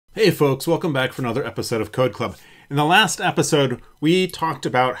Hey folks, welcome back for another episode of Code Club. In the last episode, we talked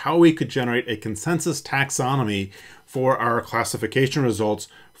about how we could generate a consensus taxonomy for our classification results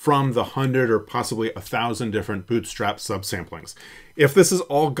from the 100 or possibly 1,000 different Bootstrap subsamplings. If this is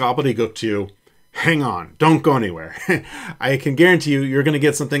all gobbledygook to you, hang on, don't go anywhere. I can guarantee you, you're going to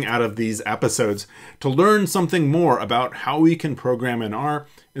get something out of these episodes to learn something more about how we can program in R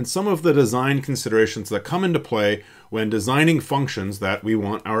and some of the design considerations that come into play when designing functions that we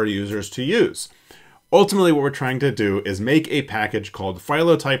want our users to use. Ultimately, what we're trying to do is make a package called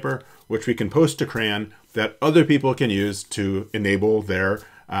Philotyper, which we can post to CRAN that other people can use to enable their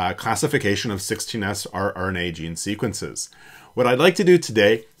classification of 16S rRNA gene sequences. What I'd like to do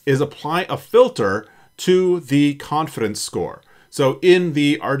today is apply a filter to the confidence score. So in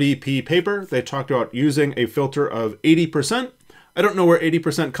the RDP paper, they talked about using a filter of 80%. I don't know where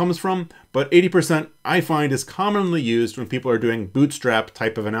 80% comes from, but 80% I find is commonly used when people are doing bootstrap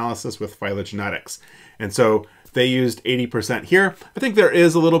type of analysis with phylogenetics. And so they used 80% here. I think there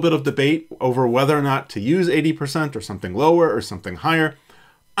is a little bit of debate over whether or not to use 80% or something lower or something higher.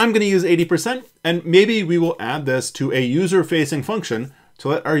 I'm going to use 80%, and maybe we will add this to a user-facing function to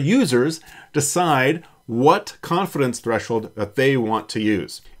let our users decide what confidence threshold that they want to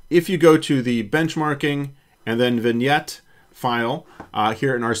use. If you go to the benchmarking and then vignette file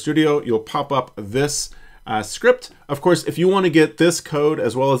here in RStudio, you'll pop up this script. Of course, if you want to get this code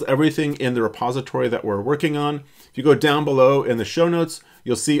as well as everything in the repository that we're working on, if you go down below in the show notes,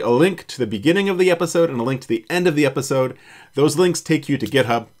 you'll see a link to the beginning of the episode and a link to the end of the episode. Those links take you to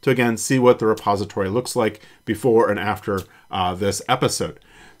GitHub to, again, see what the repository looks like before and after this episode.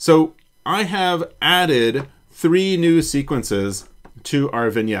 So I have added 3 new sequences to our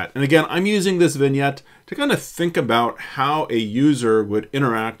vignette. And again, I'm using this vignette to kind of think about how a user would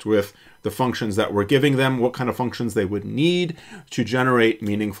interact with the functions that we're giving them, what kind of functions they would need to generate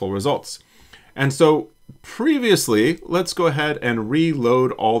meaningful results. And so previously, let's go ahead and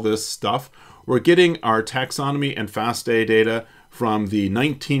reload all this stuff. We're getting our taxonomy and FASTA data from the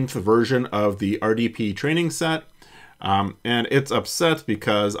 19th version of the RDP training set. And it's upset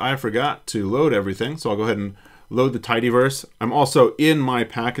because I forgot to load everything. So I'll go ahead and load the tidyverse. I'm also in my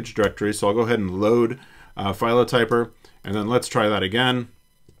package directory, so I'll go ahead and load Philotyper. And then let's try that again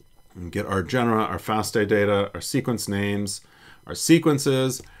and get our genera, our FASTA data, our sequence names, our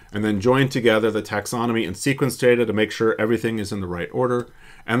sequences, and then join together the taxonomy and sequence data to make sure everything is in the right order.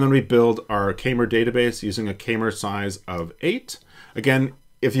 And then we build our K-mer database using a K-mer size of 8. Again,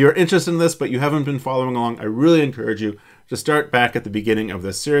 if you're interested in this, but you haven't been following along, I really encourage you to start back at the beginning of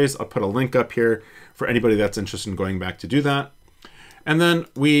this series. I'll put a link up here for anybody that's interested in going back to do that. And then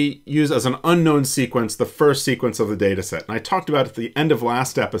we use as an unknown sequence the first sequence of the data set. And I talked about at the end of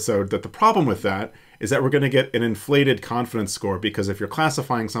last episode that the problem with that is that we're going to get an inflated confidence score, because if you're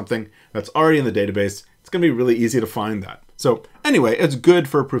classifying something that's already in the database, it's going to be really easy to find that. So anyway, it's good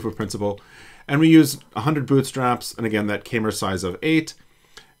for proof of principle. And we use 100 bootstraps, and again, that K-mer size of 8.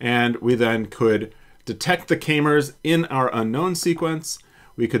 And we then could detect the K-mers in our unknown sequence.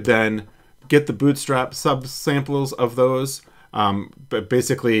 We could then get the bootstrap subsamples of those, but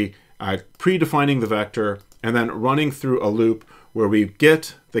basically predefining the vector and then running through a loop where we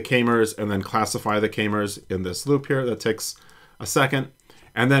get the K-mers and then classify the K-mers in this loop here. That takes a second.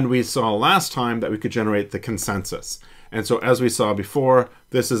 And then we saw last time that we could generate the consensus. And so as we saw before,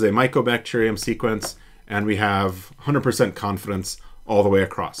 this is a mycobacterium sequence, and we have 100% confidence all the way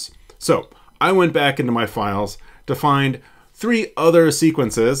across. So I went back into my files to find 3 other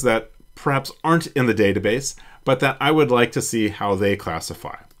sequences that perhaps aren't in the database, but that I would like to see how they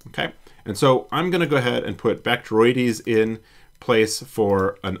classify. Okay, and so I'm going to go ahead and put Bacteroides in place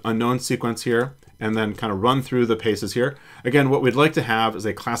for an unknown sequence here, and then kind of run through the paces here. Again, what we'd like to have is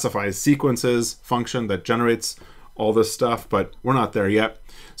a classifies sequences function that generates all this stuff, but we're not there yet.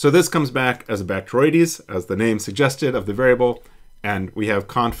 So this comes back as a Bacteroides, as the name suggested of the variable, and we have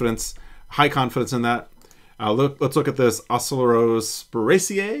confidence, high confidence in that. Let's look at this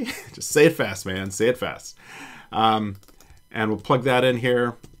Oscillospiraceae. Just say it fast, man. Say it fast. And we'll plug that in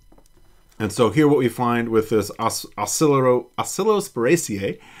here. And so here what we find with this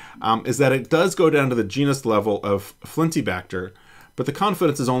Oscillospiraceae is that it does go down to the genus level of Flintibacter, but the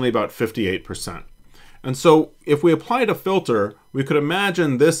confidence is only about 58%. And so if we applied a filter, we could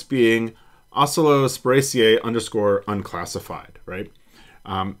imagine this being Oscillospiraceae _ unclassified, right?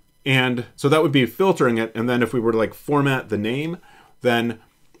 And so that would be filtering it. And then if we were to like format the name, then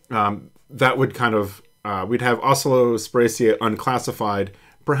that would kind of, we'd have Oscillospiraceae unclassified,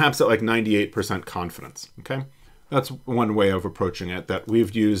 perhaps at like 98% confidence, okay? That's one way of approaching it that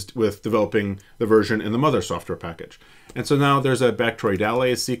we've used with developing the version in the mother software package. And so now there's a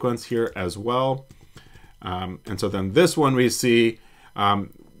Bacteroidales sequence here as well. And so then this one we see,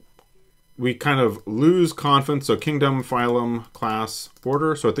 we kind of lose confidence. So kingdom, phylum, class,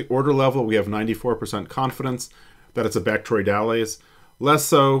 order. So at the order level, we have 94% confidence that it's a Bacteroidales. Less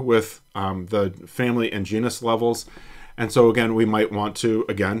so with the family and genus levels. And so again, we might want to,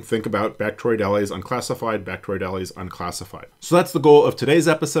 again, think about Bacteroidales unclassified, Bacteroidales unclassified. So that's the goal of today's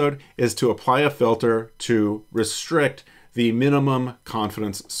episode, is to apply a filter to restrict the minimum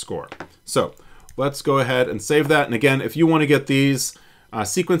confidence score. So let's go ahead and save that. And again, if you want to get these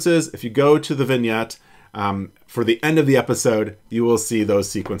sequences, if you go to the vignette for the end of the episode, you will see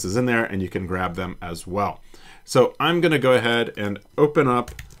those sequences in there and you can grab them as well. So I'm going to go ahead and open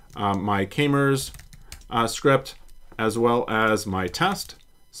up my K-mers script as well as my test.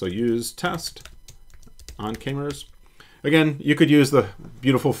 So use test on K-mers. Again, you could use the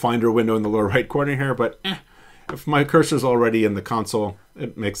beautiful Finder window in the lower right corner here, but if my cursor's already in the console,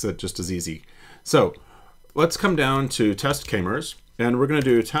 it makes it just as easy. So let's come down to test K-mers, and we're going to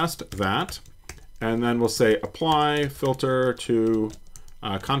do testthat, and then we'll say apply filter to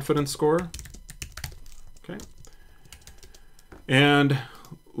confidence score. Okay. And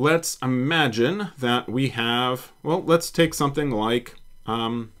let's imagine that we have, well, let's take something like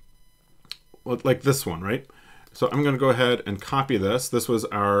this one, right? So I'm going to go ahead and copy this. This was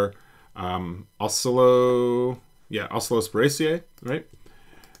our Oscillosporiaceae, right?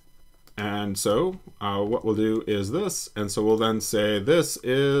 And so what we'll do is this. And so we'll then say this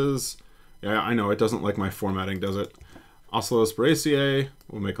is, yeah, I know it doesn't like my formatting, does it? Oscillosporiaceae,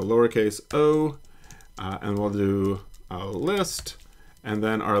 we'll make a lowercase o, and we'll do a list. And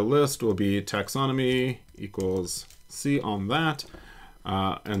then our list will be taxonomy equals C on that.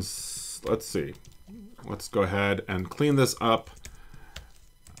 And let's see. Let's go ahead and clean this up.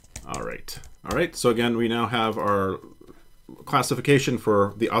 All right. All right. So again, we now have our classification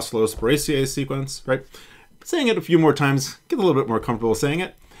for the Oscillosporiaceae sequence, right? Saying it a few more times, get a little bit more comfortable saying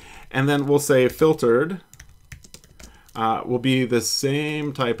it. And then we'll say filtered will be the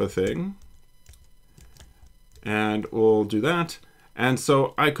same type of thing. And we'll do that. And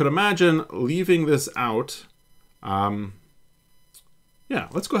so I could imagine leaving this out. Yeah,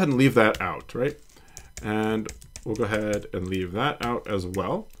 let's go ahead and leave that out, right? And we'll go ahead and leave that out as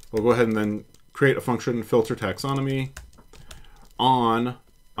well. We'll go ahead and then create a function filter taxonomy on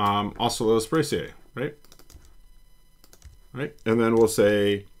Oscillosporiaceae, right? Right, and then we'll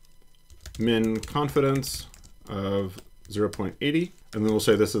say min confidence of 0.80, and then we'll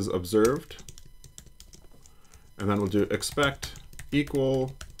say this is observed, and then we'll do expect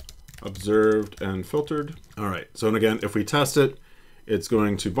equal observed and filtered. All right, so and again, if we test it, it's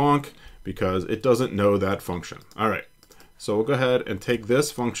going to bonk because it doesn't know that function. All right, so we'll go ahead and take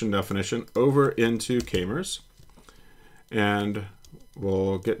this function definition over into K-mers, and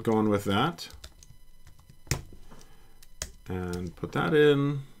we'll get going with that. And put that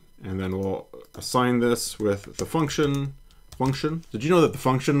in, and then we'll assign this with the function. Did you know that the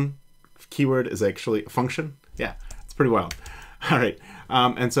function keyword is actually a function? Yeah, it's pretty wild. All right,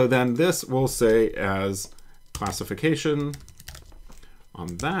 and so then this we'll say as classification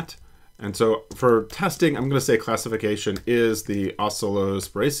on that. And so for testing, I'm going to say classification is the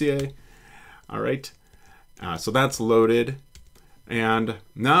Oscillosporiaceae. All right, so that's loaded. And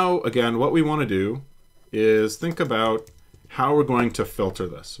now, again, what we want to do is think about how we're going to filter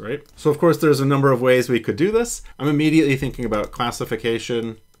this, right? So of course, there's a number of ways we could do this. I'm immediately thinking about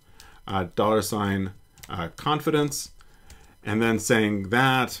classification, $ confidence, and then saying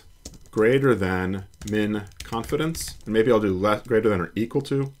that greater than min confidence. And maybe I'll do less, greater than or equal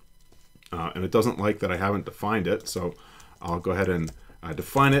to. And it doesn't like that I haven't defined it. So I'll go ahead and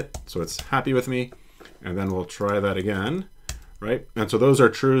define it so it's happy with me. And then we'll try that again, right? And so those are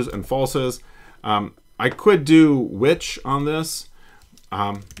trues and falses. I could do which on this.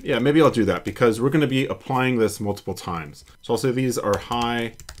 Yeah, maybe I'll do that because we're going to be applying this multiple times. So I'll say these are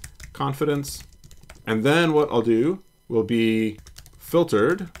high confidence. And then what I'll do will be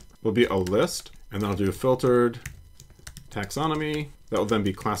filtered, will be a list. And then I'll do filtered taxonomy. That will then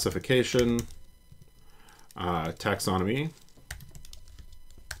be classification, taxonomy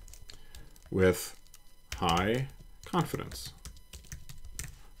with high confidence.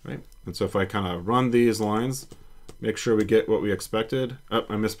 Right? And so if I kind of run these lines, make sure we get what we expected. Oh,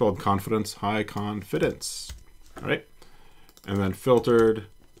 I misspelled confidence, high confidence. All right. And then filtered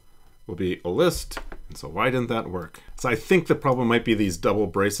will be a list. And so why didn't that work? So I think the problem might be these double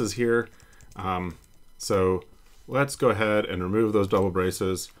braces here. So let's go ahead and remove those double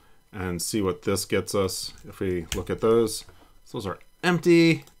braces. and see what this gets us. If we look at those, those are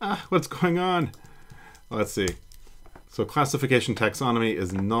empty. What's going on? Let's see. So classification taxonomy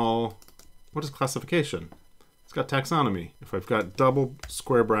is null. What is classification? It's got taxonomy. If I've got double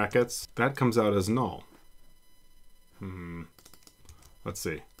square brackets, that comes out as null. Let's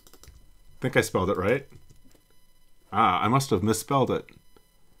see. I think I spelled it right. I must have misspelled it.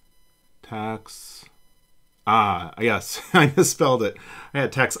 Yes, I misspelled it. I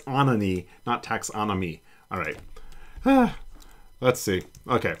had taxonomy, not taxonomy. All right. Let's see.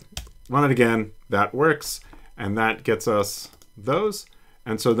 Okay, run it again. That works, and that gets us those.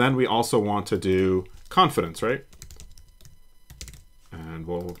 And so then we also want to do confidence, right? And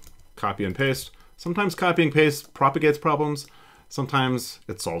we'll copy and paste. Sometimes copy and paste propagates problems. Sometimes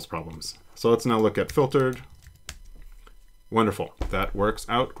it solves problems. So let's now look at filtered. Wonderful. That works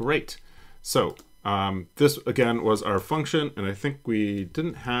out great. So this, again, was our function. And I think we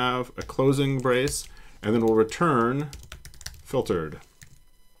didn't have a closing brace. And then we'll return filtered.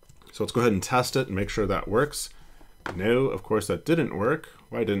 So let's go ahead and test it and make sure that works. No, of course that didn't work.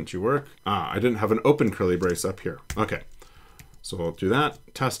 Why didn't you work? I didn't have an open curly brace up here. Okay, so we'll do that,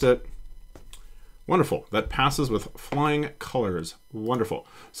 test it. Wonderful, that passes with flying colors. Wonderful.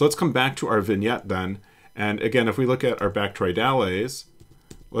 So let's come back to our vignette then. And again, if we look at our backtroidales,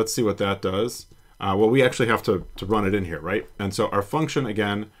 let's see what that does. Well, we actually have to run it in here, right? And so our function,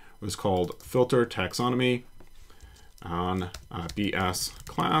 again, was called filter taxonomy on BS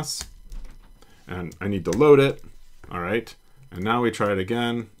class. And I need to load it. All right, and now we try it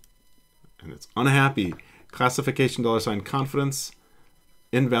again, and it's unhappy. Classification $confidence,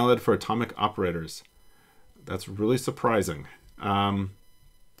 invalid for atomic operators. That's really surprising. Oh,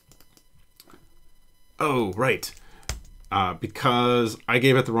 right, because I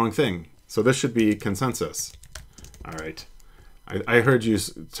gave it the wrong thing. So this should be consensus. All right, I heard you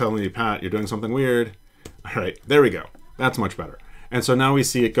tell me, Pat, you're doing something weird. All right, there we go. That's much better. And so now we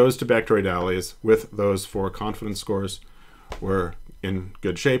see it goes to backtroidales with those 4 confidence scores. We're in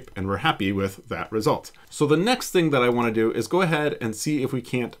good shape and we're happy with that result. So the next thing that I want to do is go ahead and see if we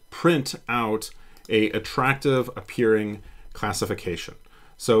can't print out a attractive appearing classification.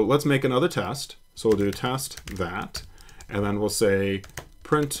 So let's make another test. So we'll do testthat, and then we'll say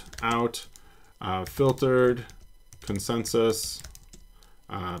print out filtered consensus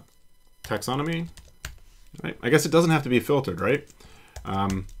taxonomy. Right? I guess it doesn't have to be filtered, right?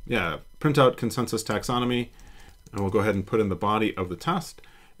 Yeah, print out consensus taxonomy, and we'll go ahead and put in the body of the test.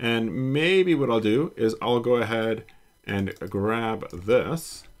 And maybe what I'll do is I'll go ahead and grab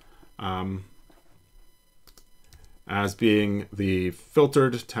this as being the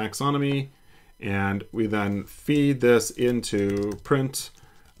filtered taxonomy, and we then feed this into print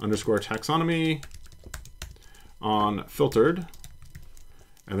underscore taxonomy on filtered,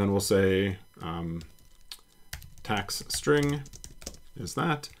 and then we'll say tax string is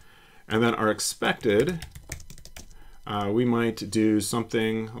that. And then our expected, we might do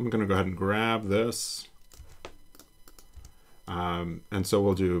something. I'm going to go ahead and grab this. And so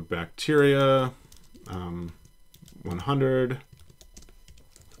we'll do bacteria 100,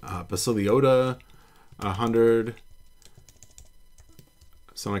 Bacilliota 100,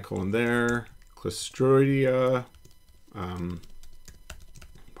 semicolon there, Clostridia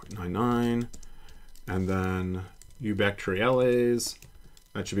 0.99, and then Eubacteriales,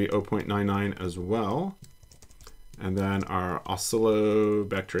 that should be 0.99 as well. And then our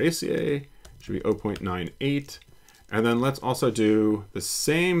Oscillobacteriaceae should be 0.98. And then let's also do the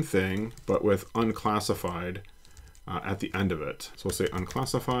same thing, but with unclassified at the end of it. So we'll say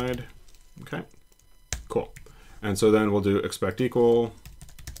unclassified. Okay, cool. And so then we'll do expect equal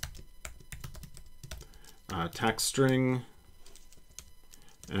tax string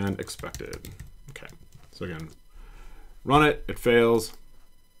and expected. Okay, so again, run it, it fails.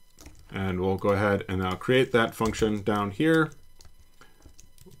 And we'll go ahead and now create that function down here.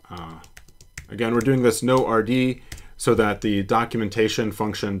 Again, we're doing this no RD so that the documentation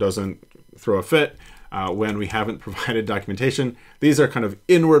function doesn't throw a fit when we haven't provided documentation. These are kind of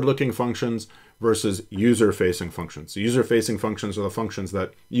inward-looking functions versus user-facing functions. So user-facing functions are the functions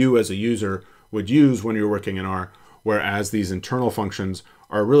that you as a user would use when you're working in R, whereas these internal functions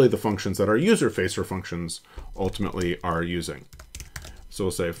are really the functions that our user-facer functions ultimately are using. So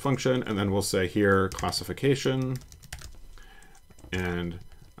we'll say function, and then we'll say here classification, and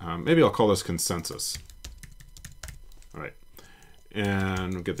maybe I'll call this consensus. All right,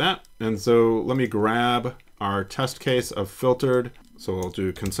 and we'll get that. And so let me grab our test case of filtered. So we'll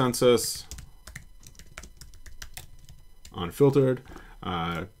do consensus on filtered,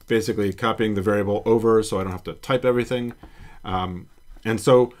 basically copying the variable over so I don't have to type everything. And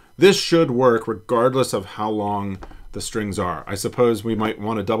so this should work regardless of how long the strings are. I suppose we might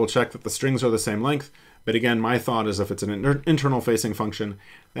want to double check that the strings are the same length, but again, my thought is if it's an internal facing function,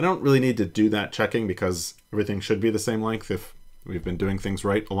 I don't really need to do that checking because everything should be the same length if we've been doing things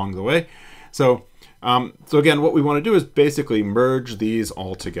right along the way. So again, what we want to do is basically merge these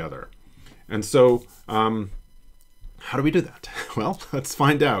all together. And so how do we do that? Well, let's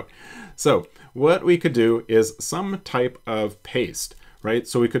find out. So what we could do is some type of paste, right?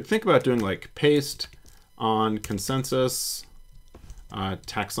 So we could think about doing like paste on consensus,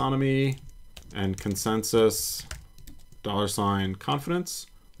 taxonomy, and consensus $confidence.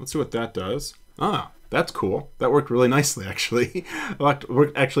 Let's see what that does. Ah, that's cool. That worked really nicely, actually. It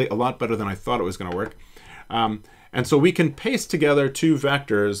worked actually a lot better than I thought it was going to work. And so we can paste together two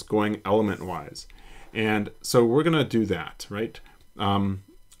vectors going element-wise. And so we're going to do that, right? And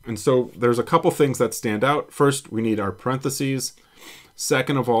so there's a couple things that stand out. First, we need our parentheses.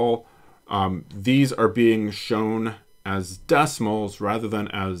 Second of all, these are being shown as decimals rather than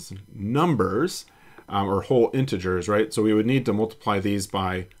as numbers or whole integers, right? So we would need to multiply these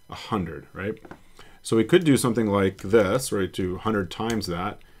by 100, right? So we could do something like this, right? Do 100 times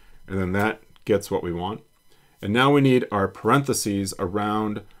that, and then that gets what we want. And now we need our parentheses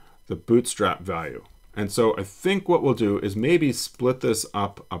around the bootstrap value. And so I think what we'll do is maybe split this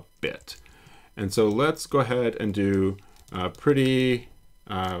up a bit. And so let's go ahead and do pretty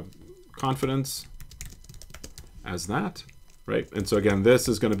confidence as that, right? And so again, this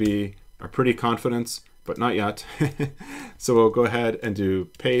is going to be a pretty confidence, but not yet. So we'll go ahead and do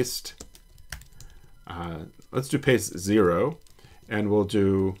paste. Let's do paste 0, and we'll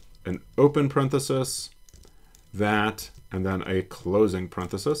do an open parenthesis, that, and then a closing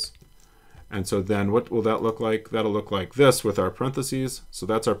parenthesis. And so then what will that look like? That'll look like this with our parentheses. So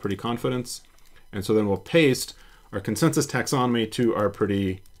that's our pretty confidence. And so then we'll paste our consensus taxonomy to our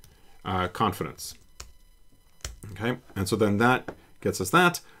pretty confidence. Okay, and so then that gets us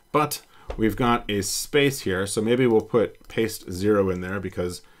that, but we've got a space here. So maybe we'll put paste 0 in there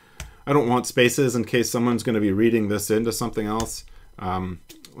because I don't want spaces in case someone's going to be reading this into something else.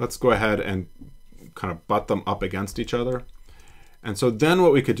 Let's go ahead and kind of butt them up against each other. And so then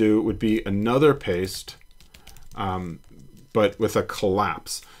what we could do would be another paste, but with a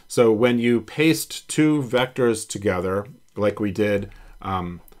collapse. So when you paste two vectors together, like we did,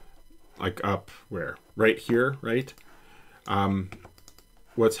 like up where? Right here, right?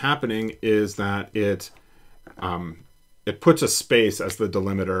 What's happening is that it puts a space as the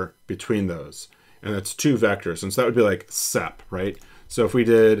delimiter between those. And it's two vectors. And so that would be like sep, right? So if we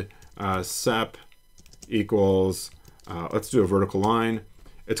did sep equals, let's do a vertical line,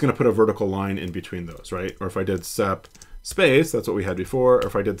 it's going to put a vertical line in between those, right? Or if I did sep space, that's what we had before. Or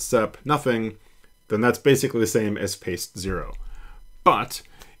if I did sep nothing, then that's basically the same as paste 0. But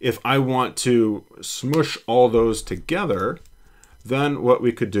if I want to smush all those together, then what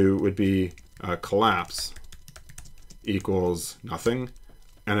we could do would be collapse equals nothing,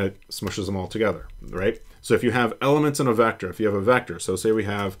 and it smushes them all together, right? So if you have elements in a vector, if you have a vector, so say we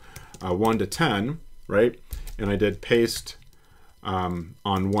have 1 to 10, right? And I did paste on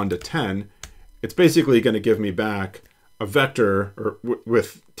 1 to 10, it's basically going to give me back a vector or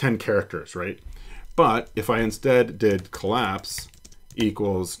with 10 characters, right? But if I instead did collapse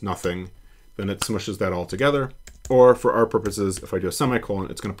equals nothing, then it smushes that all together. Or for our purposes, if I do a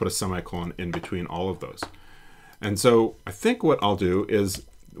semicolon, it's going to put a semicolon in between all of those. And so I think what I'll do is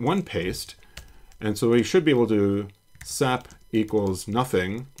one paste. And so we should be able to sep equals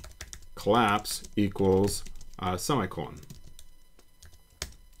nothing, collapse equals semicolon.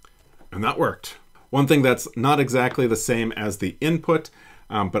 And that worked. One thing that's not exactly the same as the input,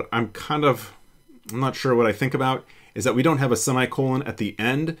 but I'm not sure what I think about, is that we don't have a semicolon at the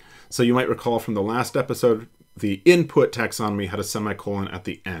end. So you might recall from the last episode, the input taxonomy had a semicolon at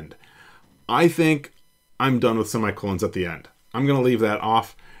the end. I think I'm done with semicolons at the end. I'm going to leave that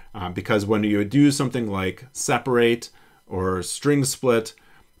off because when you do something like separate or string split,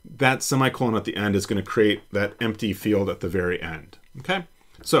 that semicolon at the end is going to create that empty field at the very end. Okay,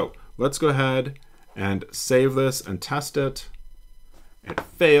 so let's go ahead and save this and test it. It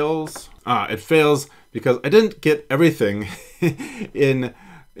fails. It fails because I didn't get everything in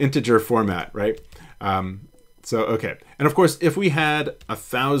integer format, right? Okay. And of course, if we had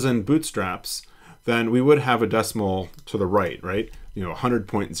 1,000 bootstraps, then we would have a decimal to the right, right?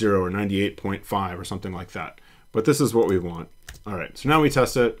 100.0 or 98.5 or something like that. But this is what we want. All right, so now we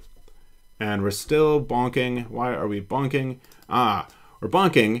test it, and we're still bonking. Why are we bonking? We're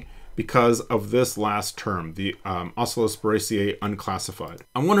bonking because of this last term, the oscillosporiaceae unclassified.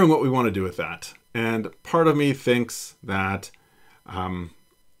 I'm wondering what we want to do with that. And part of me thinks that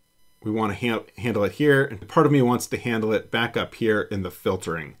we want to handle it here, and part of me wants to handle it back up here in the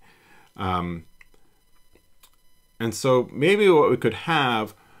filtering. And so maybe what we could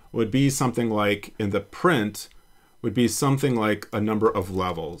have would be something like in the print would be something like a number of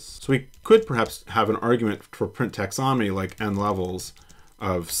levels. So we could perhaps have an argument for print taxonomy like n levels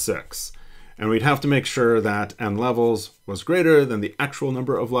of 6. And we'd have to make sure that n levels was greater than the actual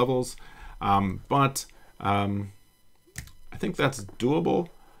number of levels. But I think that's doable.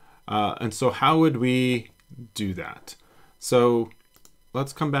 And so how would we do that? So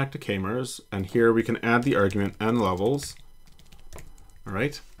let's come back to K-mers, and here we can add the argument n levels. All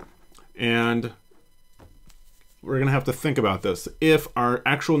right. And we're going to have to think about this. If our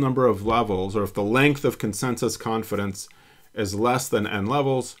actual number of levels, or if the length of consensus confidence is less than n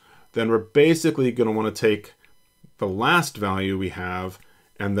levels, then we're basically going to want to take the last value we have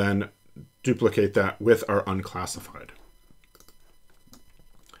and then duplicate that with our unclassified.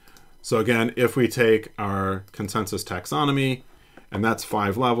 So again, if we take our consensus taxonomy, and that's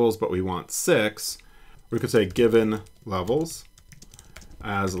 5 levels, but we want 6, we could say given levels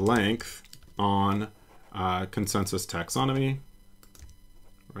as length on consensus taxonomy,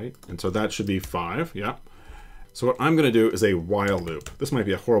 right? And so that should be 5, yeah. So what I'm going to do is a while loop. This might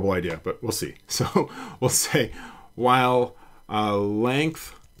be a horrible idea, but we'll see. So we'll say while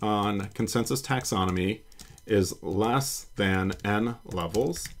length on consensus taxonomy is less than n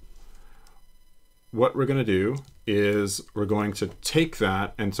levels, what we're going to do is we're going to take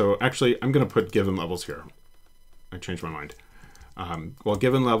that, and so actually I'm going to put given levels here. I changed my mind. While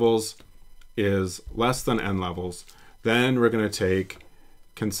given levels is less than n levels, then we're going to take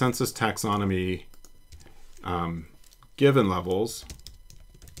consensus taxonomy given levels,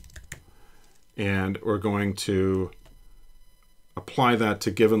 and we're going to apply that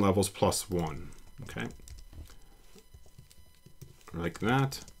to given levels plus 1. Okay, like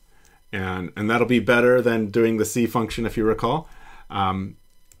that. And that'll be better than doing the C function, if you recall.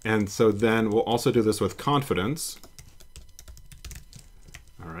 And so then we'll also do this with confidence.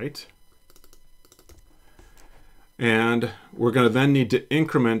 All right. And we're going to then need to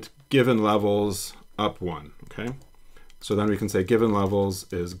increment given levels up 1. Okay. So then we can say given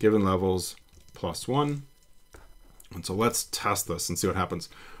levels is given levels plus 1. And so let's test this and see what happens.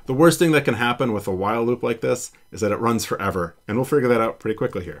 The worst thing that can happen with a while loop like this is that it runs forever. And we'll figure that out pretty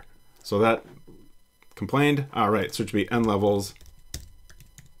quickly here. So that complained. All right, so it should be n levels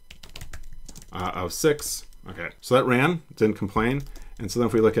of 6. Okay, so that ran, didn't complain. And so then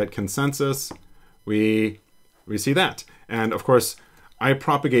if we look at consensus, we see that. And of course, I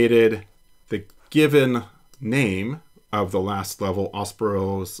propagated the given name of the last level,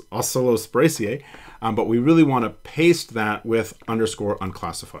 Oscillospraceae, but we really want to paste that with underscore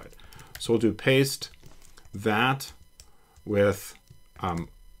unclassified. So we'll do paste that with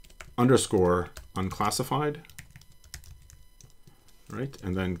underscore unclassified, right?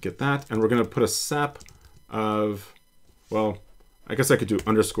 And then get that. And we're going to put a sep of, well, I guess I could do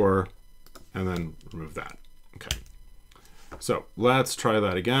underscore and then remove that. Okay. So let's try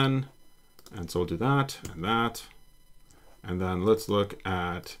that again. And so we'll do that and that. And then let's look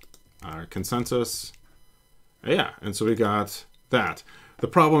at our consensus. Yeah, and so we got that. The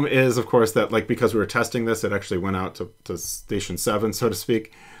problem is, of course, that like because we were testing this, it actually went out to station 7, so to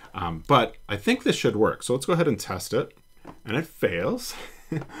speak. But I think this should work. So let's go ahead and test it. And it fails.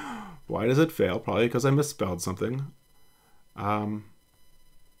 Why does it fail? Probably because I misspelled something.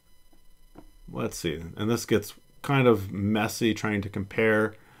 Let's see. And this gets kind of messy trying to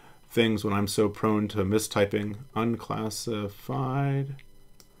compare things when I'm so prone to mistyping. Unclassified.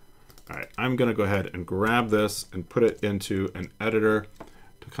 All right, I'm going to go ahead and grab this and put it into an editor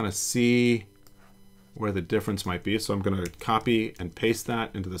to kind of see where the difference might be. So I'm going to copy and paste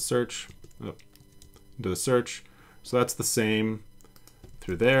that into the search. So that's the same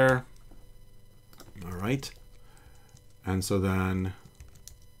through there. All right. And so then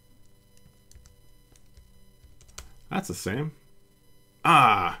that's the same.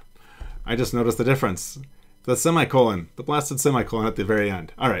 Ah, I just noticed the difference. The semicolon, the blasted semicolon at the very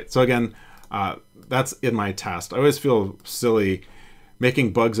end. All right, so again, that's in my test. I always feel silly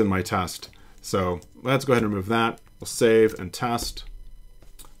making bugs in my test. So let's go ahead and remove that. We'll save and test.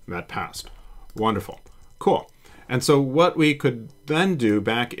 That passed. Wonderful. Cool. And so what we could then do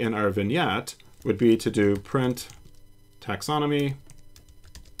back in our vignette would be to do print taxonomy,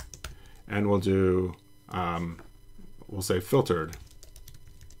 and we'll do, we'll say filtered.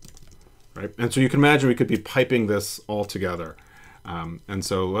 Right? And so you can imagine we could be piping this all together. And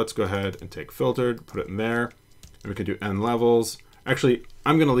so let's go ahead and take filtered, put it in there, and we can do n levels. Actually,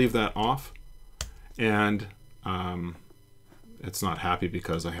 I'm going to leave that off. And it's not happy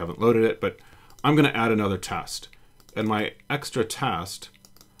because I haven't loaded it, but I'm going to add another test. And my extra test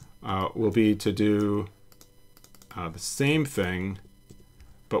will be to do the same thing,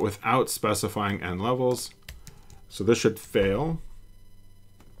 but without specifying n levels. So this should fails.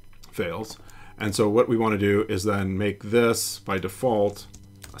 And so what we want to do is then make this by default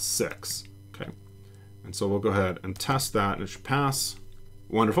a 6. Okay. And so we'll go ahead and test that, and it should pass.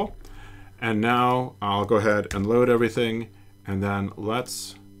 Wonderful. And now I'll go ahead and load everything, and then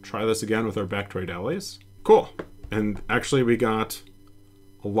let's try this again with our Bacteroid allies. Cool. And actually we got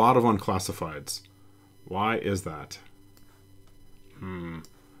a lot of unclassifieds. Why is that?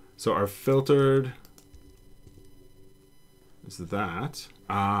 So our filtered is that.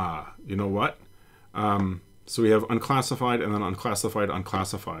 You know what? So we have unclassified and then unclassified,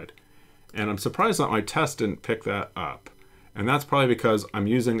 unclassified. And I'm surprised that my test didn't pick that up. And that's probably because I'm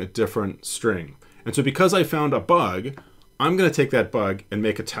using a different string. And so because I found a bug, I'm going to take that bug and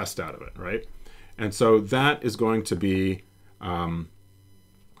make a test out of it, right? And so that is going to be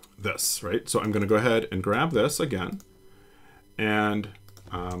this, right? So I'm going to go ahead and grab this again. And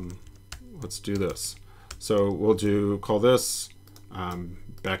let's do this. So we'll call this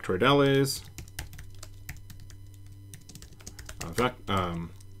Bacteroid allies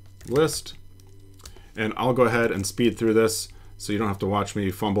list. And I'll go ahead and speed through this so you don't have to watch me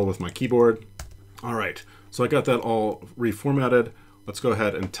fumble with my keyboard. All right, so I got that all reformatted. Let's go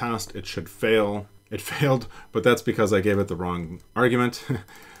ahead and test. It should fail. It failed, but that's because I gave it the wrong argument.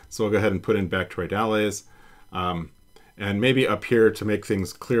 So I'll go ahead and put in Bacteroid allies. And maybe up here to make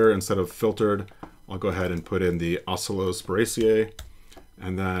things clearer instead of filtered, I'll go ahead and put in the Oscillosporiaceae.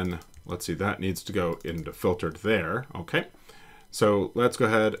 And then let's see, that needs to go into filtered there. Okay. So let's go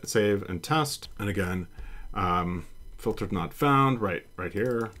ahead, save and test. And again, filtered not found, right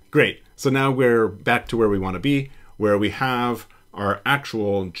here. Great. So now we're back to where we want to be, where we have our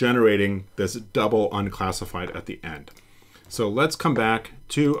actual generating this double unclassified at the end. So let's come back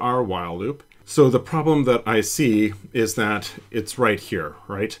to our while loop. So the problem that I see is that it's right here,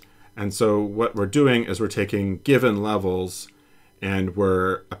 right? And so what we're doing is we're taking given levels and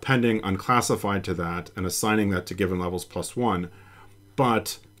we're appending unclassified to that and assigning that to given levels +1.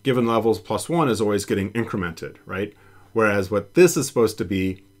 But given levels +1 is always getting incremented, right? Whereas what this is supposed to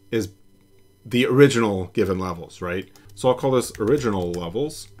be is the original given levels, right? So I'll call this original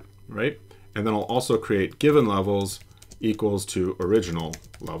levels, right? And then I'll also create given levels equals to original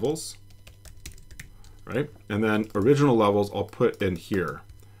levels, right? And then original levels I'll put in here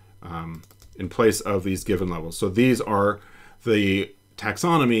in place of these given levels. So these are the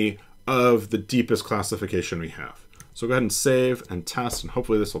taxonomy of the deepest classification we have. So go ahead and save and test, and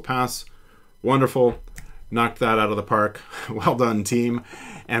hopefully this will pass. Wonderful. Knocked that out of the park. Well done, team.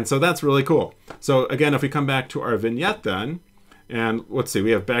 And so that's really cool. So again, if we come back to our vignette then, and let's see,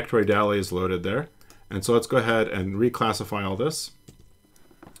 we have Bacteroid allies loaded there. And so let's go ahead and reclassify all this.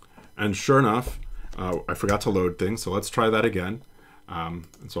 And sure enough, I forgot to load things, so let's try that again. And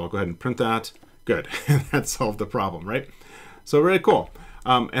so I'll go ahead and print that. Good. That solved the problem, right? So really cool.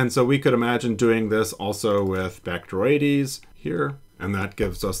 And so we could imagine doing this also with Bacteroides here, and that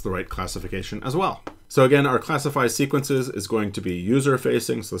gives us the right classification as well. So again, our classify sequences is going to be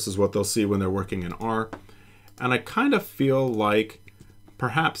user-facing, so this is what they'll see when they're working in R. And I kind of feel like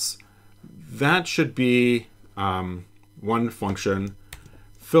perhaps that should be one function.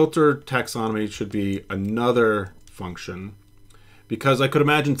 Filtered taxonomy should be another function, because I could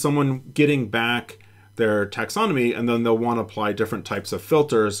imagine someone getting back their taxonomy and then they'll want to apply different types of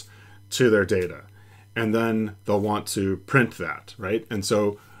filters to their data. And then they'll want to print that, right? And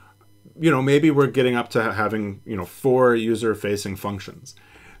so, maybe we're getting up to having, 4 user-facing functions.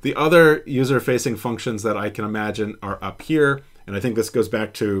 The other user-facing functions that I can imagine are up here. And I think this goes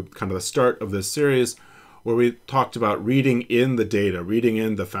back to kind of the start of this series where we talked about reading in the data, reading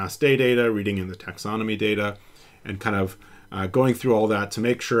in the FAST-A data, reading in the taxonomy data, and kind of going through all that to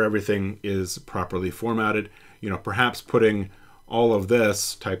make sure everything is properly formatted. Perhaps putting all of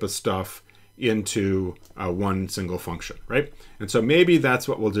this type of stuff into one single function, right? And so maybe that's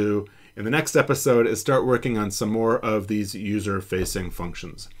what we'll do in the next episode, is start working on some more of these user-facing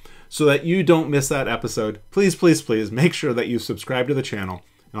functions. So that you don't miss that episode, please, please, please make sure that you subscribe to the channel,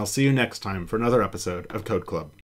 and I'll see you next time for another episode of Code Club.